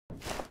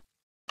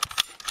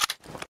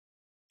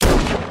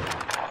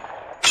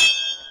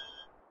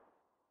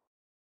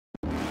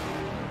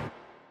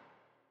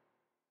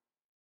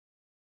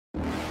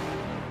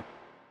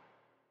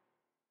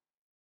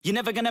You're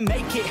never gonna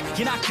make it,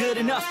 you're not good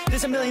enough.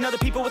 There's a million other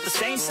people with the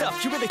same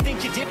stuff. You really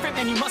think you're different?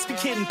 Man, you must be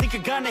kidding. Think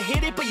you're gonna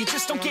hit it, but you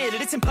just don't get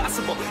it. It's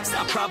impossible, it's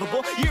not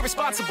probable, you're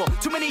irresponsible.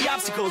 Too many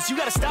obstacles, you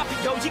gotta stop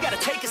it, yo. You gotta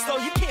take it slow,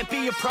 you can't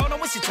be a pro.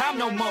 Don't waste your time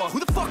no more. Who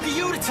the fuck are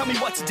you to tell me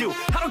what to do?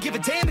 I don't give a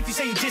damn if you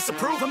say you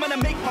disapprove. I'm gonna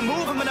make my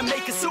move, I'm gonna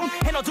make it soon.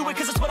 And I'll do it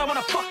cause it's what I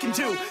wanna fucking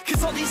do.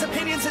 Cause all these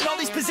opinions and all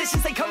these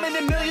positions, they come in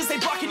millions, they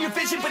blocking your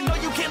vision. But no,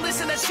 you can't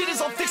listen, that shit is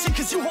all fiction.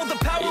 Cause you hold the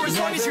power as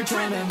long as you're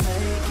dreaming.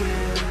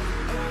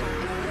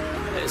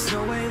 There's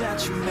no way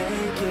that you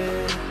make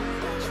it.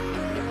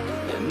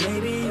 And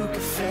maybe you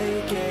could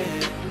fake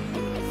it,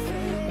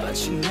 but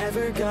you're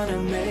never gonna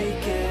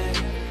make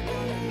it.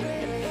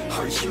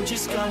 Are you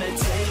just gonna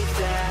take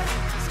that?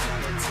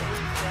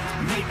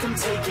 Make them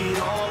take it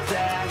all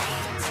back.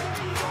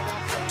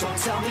 Don't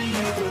tell me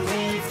you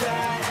believe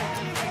that.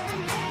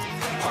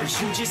 Are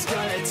you just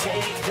gonna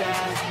take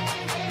that?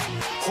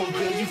 Or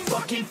will you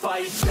fucking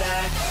fight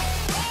back?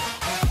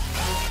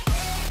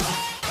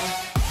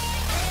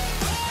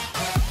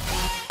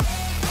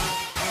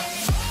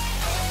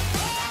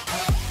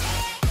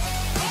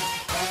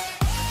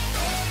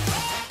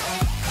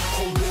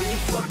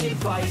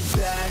 Fight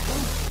back.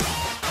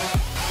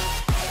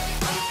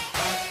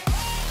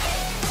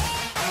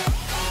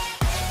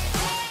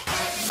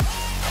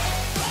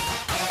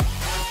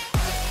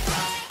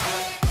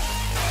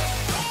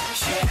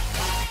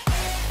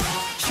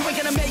 You ain't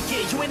gonna make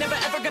it, you ain't never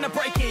ever gonna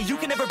break it. You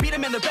can never beat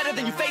them and they're better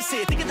than you face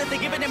it. Thinking that they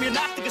give a damn, you're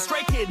not, think a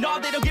straight kid. No,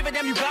 they don't give a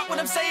damn, you got what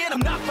I'm saying?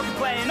 I'm not fucking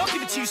playing, I'll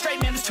give it to you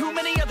straight, man. There's too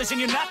many others and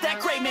you're not that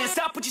great, man.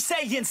 Stop what you're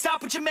saying,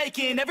 stop what you're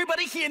making.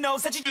 Everybody here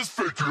knows that you just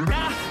faking.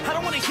 Nah, I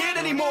don't wanna hear it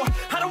anymore,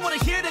 I don't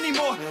wanna hear it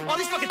anymore. All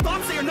these fucking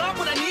thoughts, they are not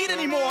what I need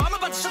anymore. I'm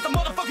about to shut the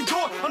motherfucking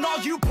door on all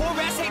you poor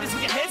ass haters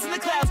with your heads in the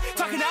clouds,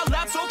 talking out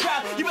loud so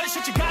proud. You better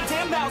shut your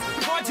goddamn mouth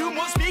before I do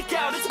more speak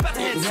out. It's about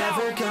to head south.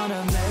 Never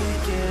gonna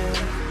make it.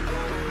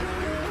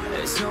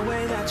 There's no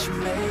way that you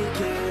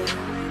make it.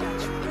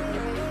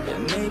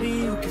 And maybe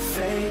you could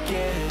fake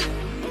it,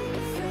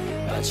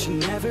 but you're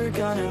never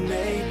gonna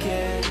make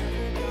it.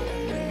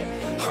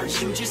 Are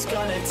you just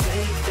gonna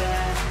take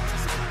that?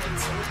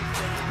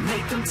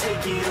 Make them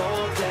take it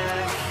all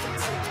back.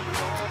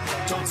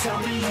 Don't tell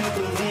me you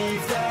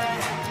believe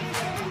that.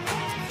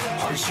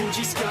 Are you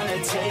just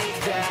gonna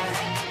take that?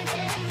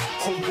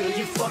 Or will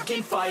you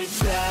fucking fight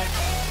back?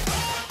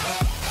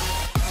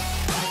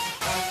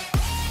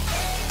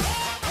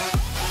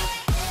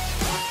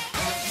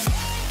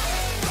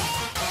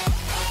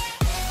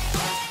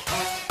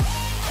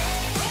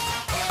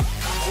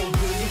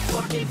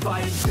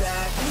 Fight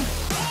back.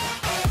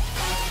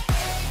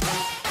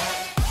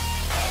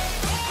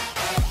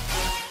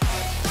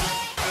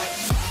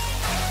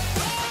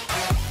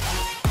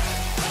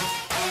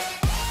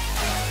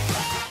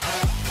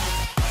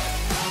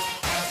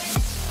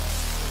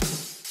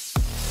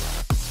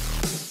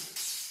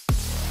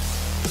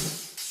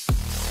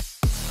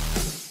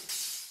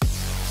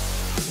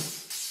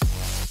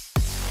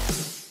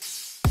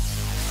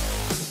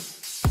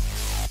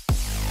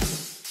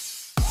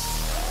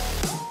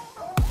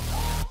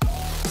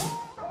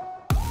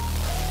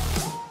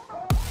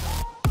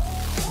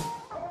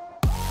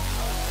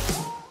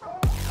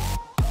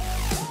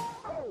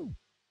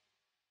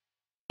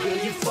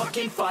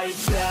 Fucking fight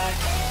back.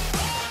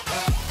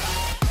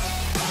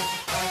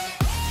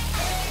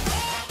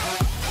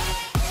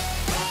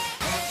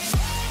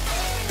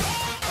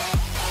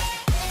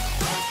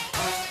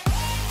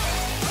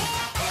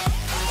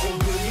 Or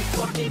will you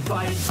fucking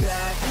fight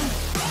back?